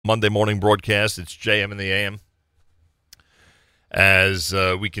Monday morning broadcast. It's JM in the AM. As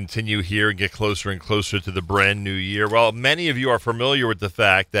we continue here and get closer and closer to the brand new year. Well, many of you are familiar with the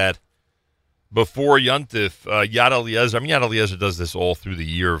fact that before Yontif, Yad Eliezer, Yad Eliezer does this all through the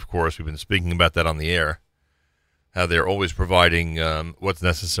year, of course. We've been speaking about that on the air, how they're always providing what's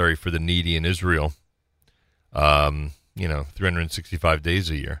necessary for the needy in Israel, 365 days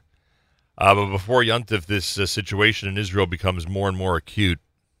a year. But before Yontif, this situation in Israel becomes more and more acute.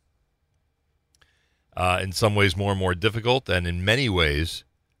 In some ways more and more difficult, and in many ways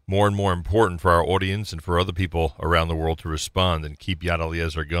more and more important for our audience and for other people around the world to respond and keep Yad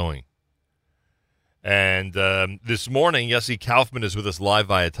Eliezer going. And this morning, Yossi Kaufman is with us live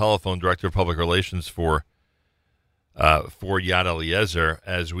via telephone, Director of Public Relations for Yad Eliezer,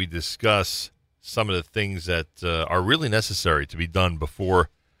 as we discuss some of the things that are really necessary to be done before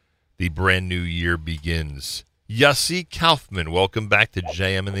the brand new year begins. Yossi Kaufman, welcome back to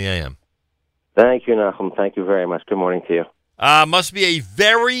JM in the AM. Thank you, Nachum. Thank you very much. Good morning to you. Must be a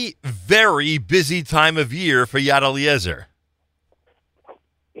very, very busy time of year for Yad Eliezer.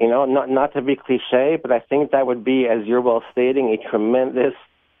 You know, not to be cliche, but I think that would be, as you're well stating, a tremendous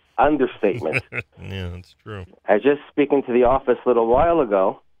understatement. Yeah, that's true. I was just speaking to the office a little while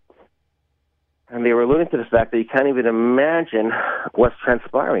ago, and they were alluding to the fact that you can't even imagine what's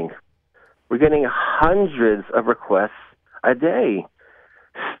transpiring. We're getting hundreds of requests a day.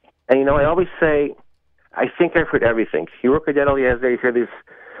 And, I always say, I think I've heard everything. You work at Yad Eliezer, you hear this,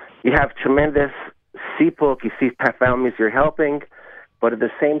 you have tremendous sipuk, you see families you're helping, but at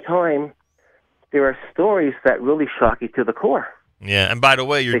the same time, there are stories that really shock you to the core. Yeah, and by the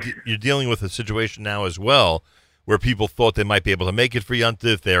way, you're dealing with a situation now as well where people thought they might be able to make it for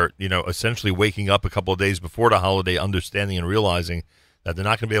Yontif. They're, essentially waking up a couple of days before the holiday, understanding and realizing that they're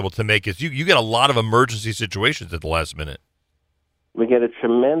not going to be able to make it. You get a lot of emergency situations at the last minute. We get a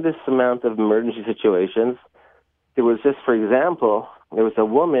tremendous amount of emergency situations. There was just, for example, there was a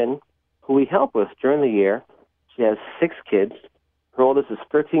woman who we help with during the year. She has 6 kids. Her oldest is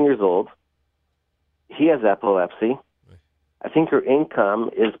 13 years old. He has epilepsy. I think her income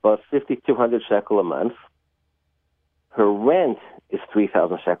is about 5,200 shekel a month. Her rent is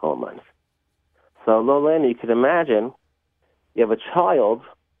 3,000 shekel a month. So, Lola, you could imagine you have a child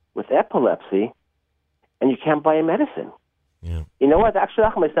with epilepsy and you can't buy a medicine. Yeah. You know what? Actually,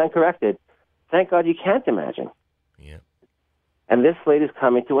 I stand corrected. Thank God you can't imagine. Yeah. And this lady's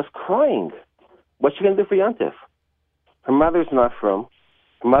coming to us crying. What's she going to do for Yontif? Her mother's not from.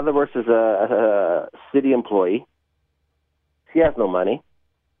 Her mother works as a city employee. She has no money.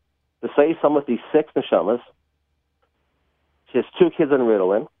 To say some with these 6 neshamas. She has 2 kids on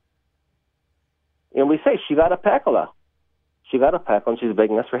Ritalin. And we say she got a pekala. She got a pekala and she's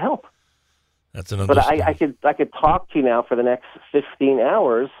begging us for help. That's an But I could talk to you now for the next 15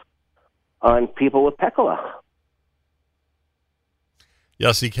 hours on people with pekala.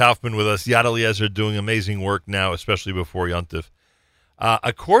 Yossi Kaufman with us. Yad Eliezer doing amazing work now, especially before Yontif.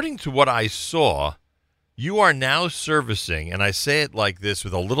 According to what I saw, you are now servicing, and I say it like this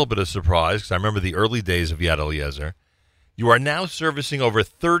with a little bit of surprise, because I remember the early days of Yad Eliezer, you are now servicing over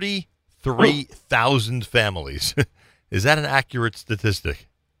 33,000 families. Is that an accurate statistic?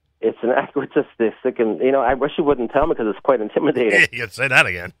 It's an accurate statistic, and, I wish you wouldn't tell me because it's quite intimidating. You can say that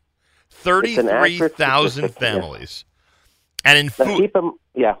again. 33,000 families. Yeah. And in food,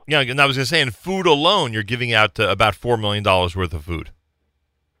 yeah. And I was going to say, in food alone, you're giving out about $4 million worth of food.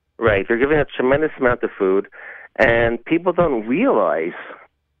 Right. You're giving a tremendous amount of food, and people don't realize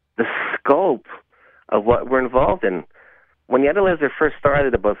the scope of what we're involved in. When Yad Eliezer first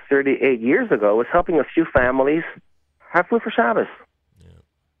started about 38 years ago, it was helping a few families have food for Shabbos.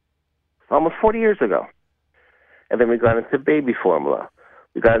 Almost 40 years ago. And then we got into baby formula.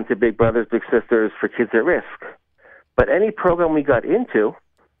 We got into Big Brothers, Big Sisters for kids at risk. But any program we got into,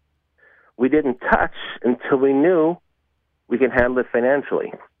 we didn't touch until we knew we can handle it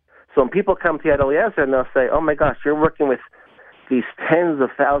financially. So when people come to Yad Eliezer and they'll say, oh my gosh, you're working with these tens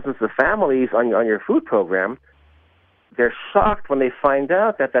of thousands of families on your food program, they're shocked when they find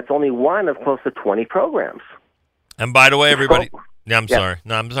out that that's only one of close to 20 programs. And by the way, everybody... Yeah, I'm sorry.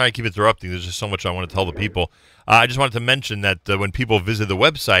 No, I'm sorry I keep interrupting. There's just so much I want to tell the people. I just wanted to mention that when people visit the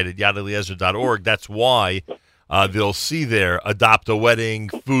website at yadeliezer.org, that's why they'll see there Adopt a Wedding,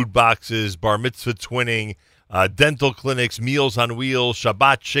 food boxes, bar mitzvah twinning, dental clinics, Meals on Wheels,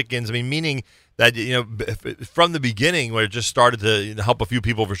 Shabbat chickens. Meaning that, from the beginning where it just started to help a few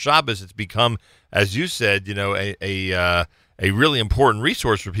people for Shabbos, it's become, as you said, a really important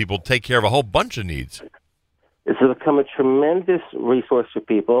resource for people to take care of a whole bunch of needs. It's become a tremendous resource for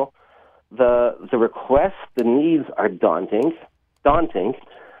people. The requests, the needs are daunting.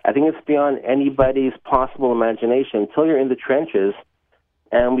 I think it's beyond anybody's possible imagination until you're in the trenches.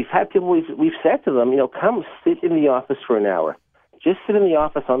 And we've had people, we've said to them, come sit in the office for an hour. Just sit in the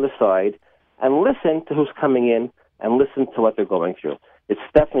office on the side and listen to who's coming in and listen to what they're going through. It's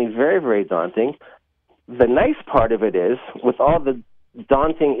definitely very, very daunting. The nice part of it is, with all the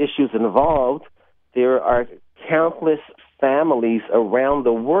daunting issues involved, there are countless families around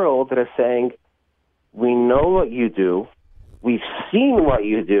the world that are saying, we know what you do, we've seen what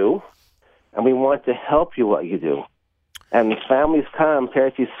you do, and we want to help you what you do. And the families come,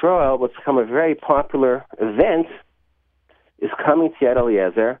 Eretz Yisrael, what's become a very popular event, is coming to Yad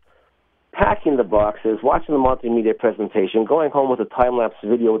Eliezer, packing the boxes, watching the multimedia presentation, going home with a time-lapse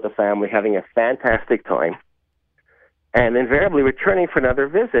video with the family, having a fantastic time, and invariably returning for another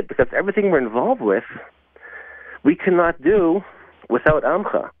visit, because everything we're involved with, we cannot do without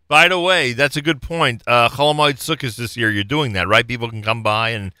Amcha. By the way, that's a good point. Chol Hamoed Sukkos this year, you're doing that, right? People can come by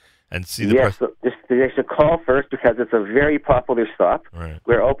and see the... Yes, they should call first because it's a very popular stop. Right.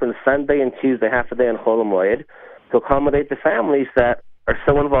 We're open Sunday and Tuesday, half a day on Chol Hamoed, to accommodate the families that are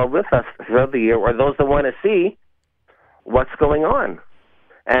so involved with us throughout the year, or those that want to see what's going on.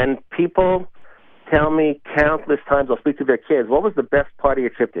 And people tell me countless times, I'll speak to their kids, what was the best part of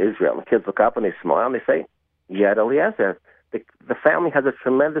your trip to Israel? The kids look up and they smile and they say, Yad Eliezer. The family has a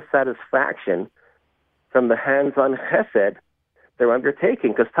tremendous satisfaction from the hands-on chesed they're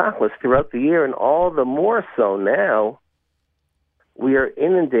undertaking, because tachlis, throughout the year, and all the more so now, we are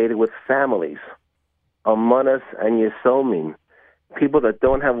inundated with families, almanas and yesomim, people that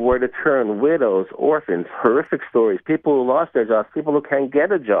don't have where to turn, widows, orphans, horrific stories, people who lost their jobs, people who can't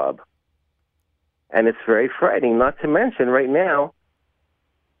get a job. And it's very frightening, not to mention right now,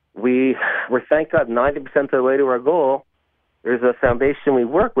 we're, thank God, 90% of the way to our goal. There's a foundation we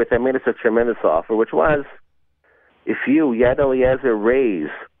work with that made us a tremendous offer, which was, if you, Yad Eliezer, raise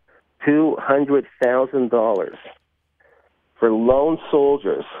 $200,000 for lone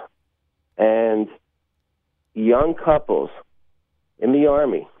soldiers and young couples in the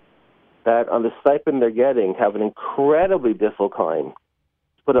Army that on the stipend they're getting have an incredibly difficult time,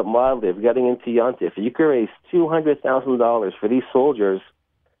 to put it mildly, of getting into Yontif, you could raise $200,000 for these soldiers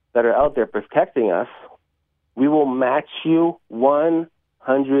that are out there protecting us, we will match you 100%.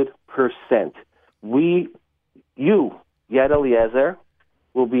 You, Yad Eliezer,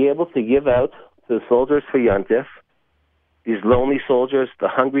 will be able to give out to the soldiers for Yontif, these lonely soldiers, the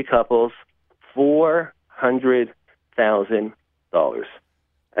hungry couples, $400,000.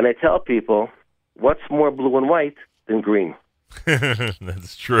 And I tell people, what's more blue and white than green?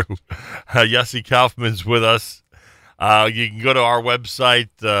 That's true. Yossi Kaufman's with us. You can go to our website.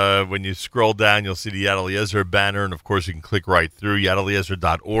 When you scroll down, you'll see the Yad Eliezer banner, and of course you can click right through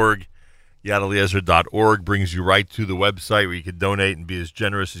yadaliezer.org. yadaliezer.org brings you right to the website where you can donate and be as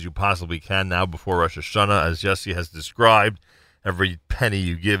generous as you possibly can now before Rosh Hashanah. As Yossi has described, every penny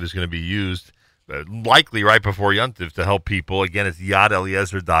you give is going to be used likely right before Yontif to help people. Again, it's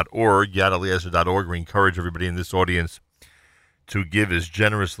yadaliezer.org, yadaliezer.org. We encourage everybody in this audience to give as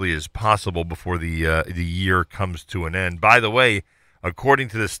generously as possible before the year comes to an end. By the way, according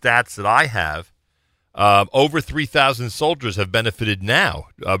to the stats that I have, over 3,000 soldiers have benefited now,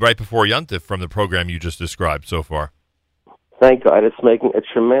 right before Yontif, from the program you just described so far. Thank God. It's making a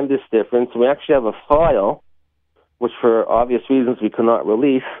tremendous difference. We actually have a file, which for obvious reasons we cannot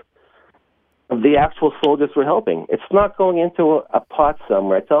release, of the actual soldiers we're helping. It's not going into a pot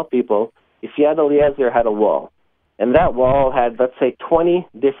somewhere. I tell people, if Yad Eliezer had a wall, and that wall had, let's say, 20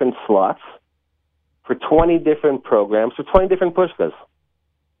 different slots for 20 different programs, for 20 different pushkas,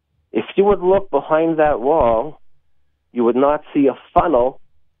 if you would look behind that wall, you would not see a funnel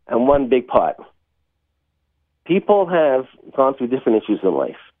and one big pot. People have gone through different issues in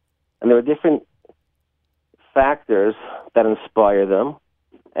life, and there are different factors that inspire them,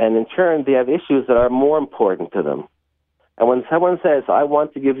 and in turn, they have issues that are more important to them. And when someone says, I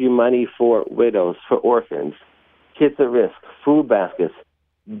want to give you money for widows, for orphans, kids at risk, food baskets,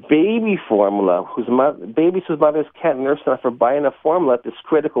 baby formula, babies whose mothers can't nurse enough or buy enough formula at this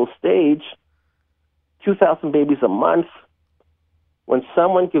critical stage, 2,000 babies a month. When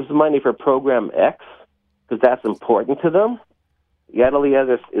someone gives money for program X, because that's important to them, Yad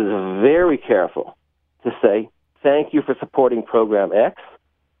Eliezer is very careful to say, thank you for supporting program X.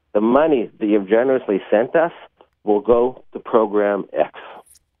 The money that you've generously sent us will go to program X.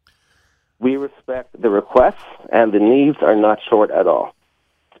 We respect the requests, and the needs are not short at all.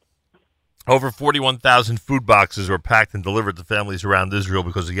 Over 41,000 food boxes were packed and delivered to families around Israel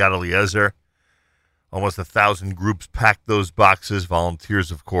because of Yad Eliezer. Almost 1,000 groups packed those boxes,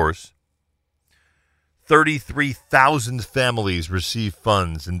 volunteers, of course. 33,000 families receive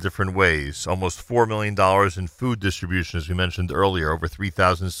funds in different ways. Almost $4 million in food distribution, as we mentioned earlier. Over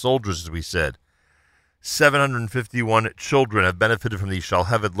 3,000 soldiers, as we said. 751 children have benefited from the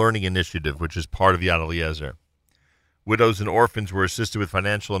Shalhevet Learning Initiative, which is part of Yad Eliezer. Widows and orphans were assisted with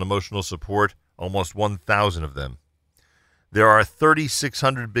financial and emotional support, almost 1,000 of them. There are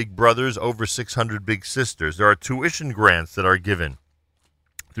 3,600 big brothers, over 600 big sisters. There are tuition grants that are given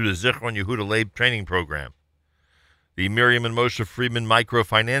through the Zichron Yehuda Leib training program. The Miriam and Moshe Friedman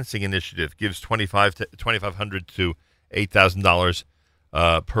Microfinancing Initiative gives $2,500 to $8,000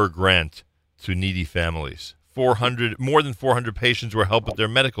 per grant to needy families. More than 400 patients were helped with their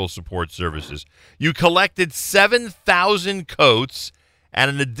medical support services. You collected 7,000 coats and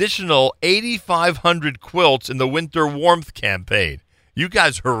an additional 8,500 quilts in the Winter Warmth campaign. You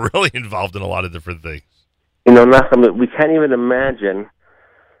guys are really involved in a lot of different things. You know, Nachum, we can't even imagine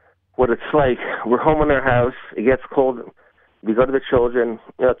what it's like. We're home in our house. It gets cold. We go to the children,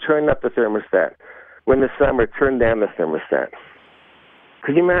 turn up the thermostat. When the summer, turn down the thermostat.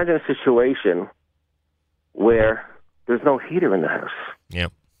 Could you imagine a situation where there's no heater in the house?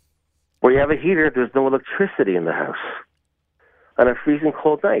 Yep. Where you have a heater, there's no electricity in the house on a freezing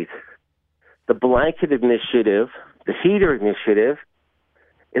cold night. The blanket initiative, the heater initiative,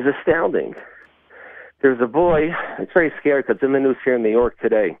 is astounding. There's a boy, it's very scary because it's in the news here in New York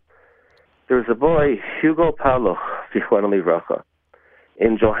today. There's a boy, Hugo Paloch,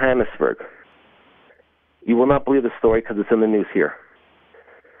 in Johannesburg. You will not believe the story because it's in the news here.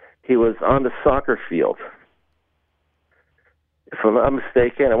 He was on the soccer field. If I'm not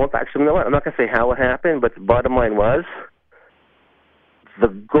mistaken, I'm not going to say how it happened, but the bottom line was the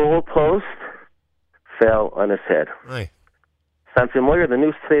goalpost fell on his head. Right. Sounds familiar? The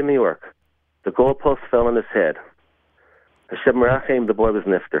news today in New York. The goalpost fell on his head. Hashem Merachim, the boy was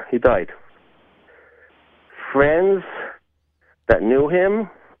nifter. He died. Friends that knew him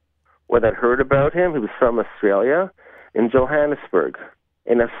or that heard about him, he was from Australia, in Johannesburg,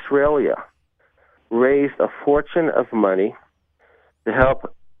 in Australia, raised a fortune of money to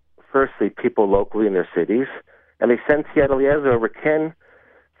help, firstly, people locally in their cities, and they sent to Yad Eliezer over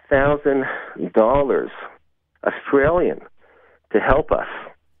 $10,000 Australian to help us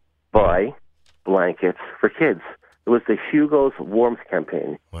buy blankets for kids. It was the Hugo's Warmth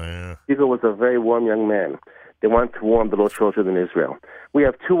campaign. Wow. Hugo was a very warm young man. They wanted to warm the little children in Israel. We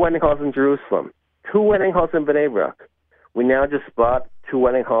have 2 wedding halls in Jerusalem, 2 wedding halls in Bnei Brak. We now just bought 2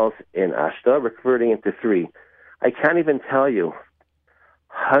 wedding halls in Ashdod. We're converting into 3. I can't even tell you,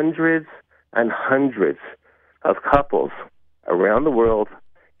 hundreds and hundreds of couples around the world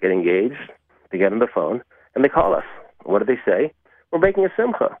get engaged, they get on the phone, and they call us. What do they say? We're making a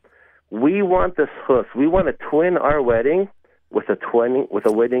simcha. We want this chus. We want to twin our wedding with a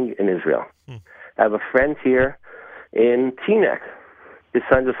wedding in Israel. I have a friend here in Teaneck. His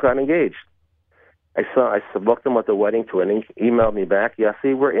son just got engaged. I booked him with the wedding twinning. Emailed me back.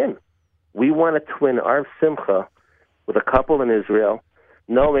 Yossi, we're in. We want to twin our simcha with a couple in Israel,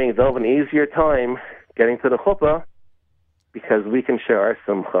 knowing they'll have an easier time getting to the chuppah because we can share our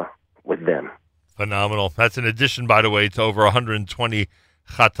simcha with them. Phenomenal. That's in addition, by the way, to over 120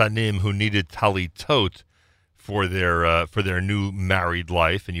 chatanim who needed talitot for their new married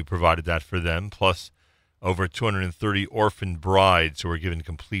life, and you provided that for them, plus over 230 orphan brides who were given a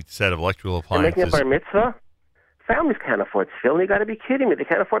complete set of electrical appliances. They're making a bar mitzvah? Families can't afford tefillin. You got to be kidding me. They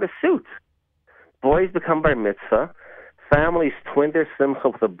can't afford a suit. Boys become bar mitzvah. Families twin their simcha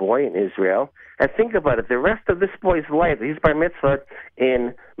with a boy in Israel. And think about it. The rest of this boy's life, he's bar mitzvah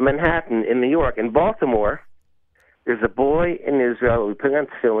in Manhattan, in New York, in Baltimore. There's a boy in Israel who put on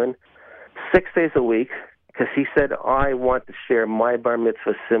tefillin 6 days a week because he said, I want to share my bar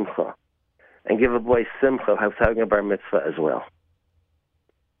mitzvah simcha and give a boy simcha who's having a bar mitzvah as well.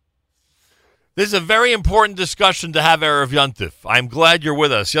 This is a very important discussion to have Erev Yontif. I'm glad you're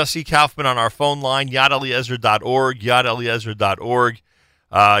with us. Yossi Kaufman on our phone line, yadeliezer.org, yadeliezer.org.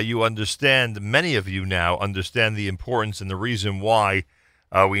 You understand, many of you now understand the importance and the reason why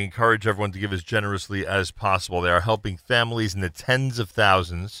we encourage everyone to give as generously as possible. They are helping families in the tens of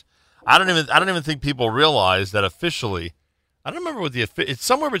thousands. I don't even think people realize that officially. I don't remember what it's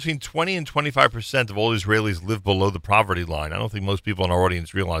somewhere between 20 and 25% of all Israelis live below the poverty line. I don't think most people in our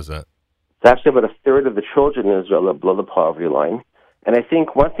audience realize that. It's actually about a third of the children in Israel are below the poverty line. And I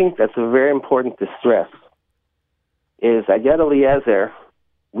think one thing that's very important to stress is at Yad Eliezer,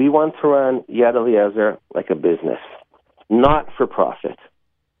 we want to run Yad Eliezer like a business, not for profit.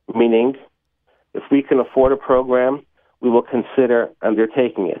 Meaning, if we can afford a program, we will consider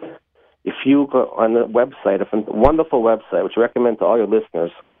undertaking it. If you go on the website, a wonderful website, which I recommend to all your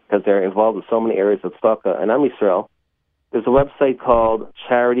listeners, because they're involved in so many areas of tzedakah and Am Yisrael, there's a website called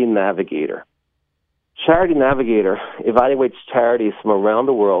Charity Navigator. Charity Navigator evaluates charities from around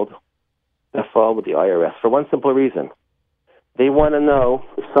the world that fall with the IRS for one simple reason. They want to know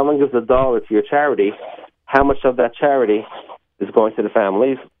if someone gives $1 to your charity, how much of that charity is going to the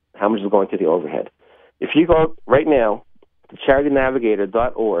families, how much is going to the overhead. If you go right now to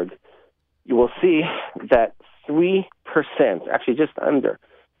charitynavigator.org, you will see that 3%, actually just under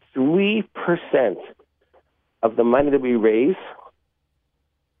 3% of the money that we raise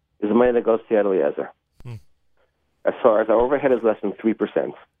is the money that goes to Yad Eliezer. As far as our overhead is less than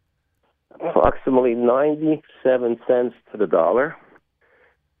 3%. Approximately 97 cents to the dollar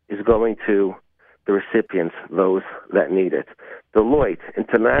is going to the recipients, those that need it. Deloitte,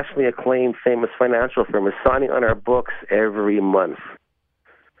 internationally acclaimed, famous financial firm, is signing on our books every month.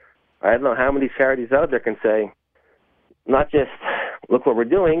 I don't know how many charities out there can say, not just, look what we're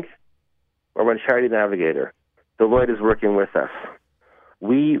doing, we're on Charity Navigator. Deloitte is working with us.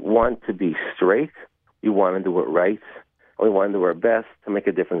 We want to be straight. We want to do it right. We want to do our best to make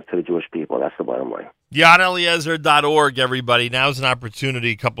a difference to the Jewish people. That's the bottom line. YadEliezer.org, everybody. Now's an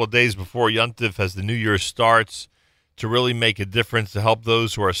opportunity, a couple of days before Yontif, as the new year starts, to really make a difference, to help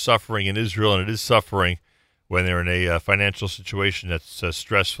those who are suffering in Israel, and it is suffering when they're in a financial situation that's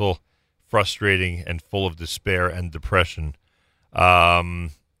stressful, frustrating, and full of despair and depression.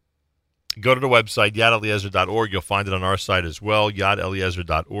 Go to the website, YadEliezer.org. You'll find it on our site as well,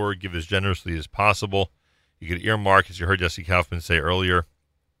 YadEliezer.org. Give as generously as possible. You can earmark, as you heard Jesse Kaufman say earlier,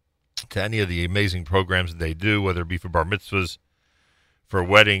 to any of the amazing programs that they do, whether it be for bar mitzvahs, for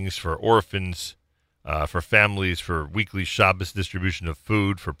weddings, for orphans, for families, for weekly Shabbos distribution of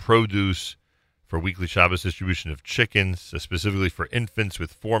food, for produce, for weekly Shabbos distribution of chickens, specifically for infants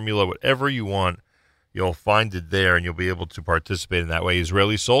with formula, whatever you want. You'll find it there, and you'll be able to participate in that way.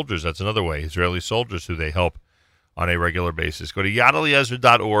 Israeli soldiers, that's another way. Israeli soldiers who they help on a regular basis. Go to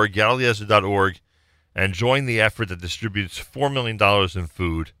YadEliezer.org, YadEliezer.org, and join the effort that distributes $4 million in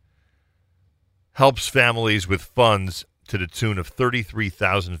food, helps families with funds to the tune of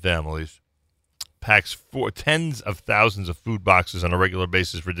 33,000 families, packs tens of thousands of food boxes on a regular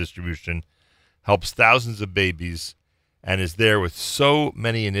basis for distribution, helps thousands of babies, and is there with so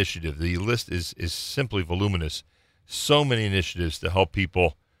many initiatives. The list is simply voluminous. So many initiatives to help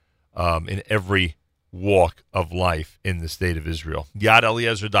people in every walk of life in the state of Israel.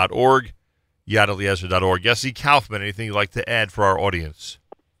 YadEliezer.org, YadEliezer.org. Yossi Kaufman, anything you'd like to add for our audience?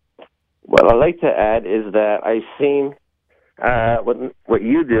 What I'd like to add is that I've seen what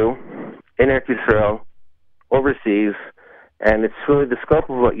you do in Eretz Yisrael, overseas, and it's really, the scope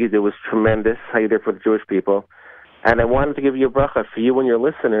of what you do is tremendous, how you're there for the Jewish people. And I wanted to give you a bracha for you and your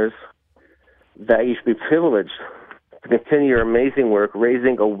listeners that you should be privileged to continue your amazing work,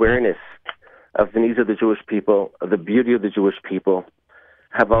 raising awareness of the needs of the Jewish people, of the beauty of the Jewish people.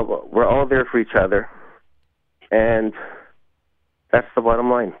 We're all there for each other, and that's the bottom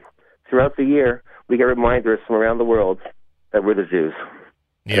line. Throughout the year, we get reminders from around the world that we're the Jews.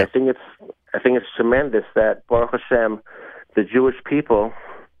 Yeah. And I think it's tremendous that Baruch Hashem, the Jewish people,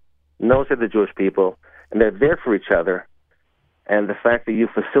 knows they're the Jewish people, and they're there for each other. And the fact that you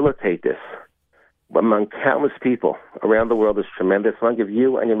facilitate this among countless people around the world is tremendous. I want to give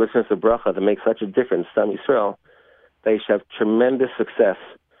you and your listeners a bracha that makes such a difference to Am Yisrael. They should have tremendous success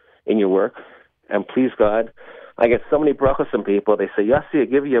in your work. And please God, I get so many brachas from people. They say, Yossi, I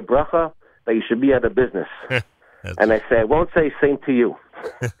give you a bracha that you should be out of business. And I say, I won't say same to you.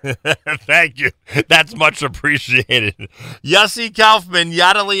 Thank you. That's much appreciated. Yossi Kaufman,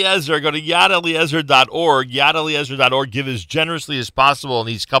 Yad Eliezer. Go to YadEliezer.org. YadEliezer.org. Give as generously as possible in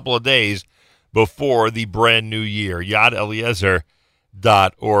these couple of days before the brand new year. YadEliezer.org.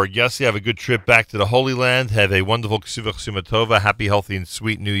 Yossi, have a good trip back to the Holy Land. Have a wonderful Ksuvah Ksuma Tova, happy, healthy, and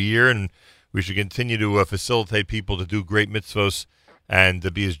sweet new year. And we should continue to facilitate people to do great mitzvos and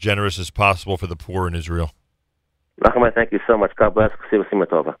to be as generous as possible for the poor in Israel. Nachman, thank you so much. God bless. Ksuvah Ksuma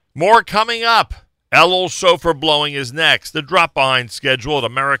Tova. More coming up. Elul Shofar blowing is next. The drop behind schedule at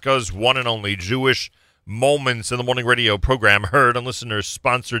America's one and only Jewish Moments in the Morning radio program, heard on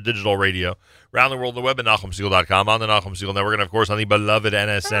listeners-sponsored digital radio around the world on the web at NachumSegal.com, on the Nachum Segal Network, and, of course, on the beloved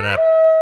NSN app.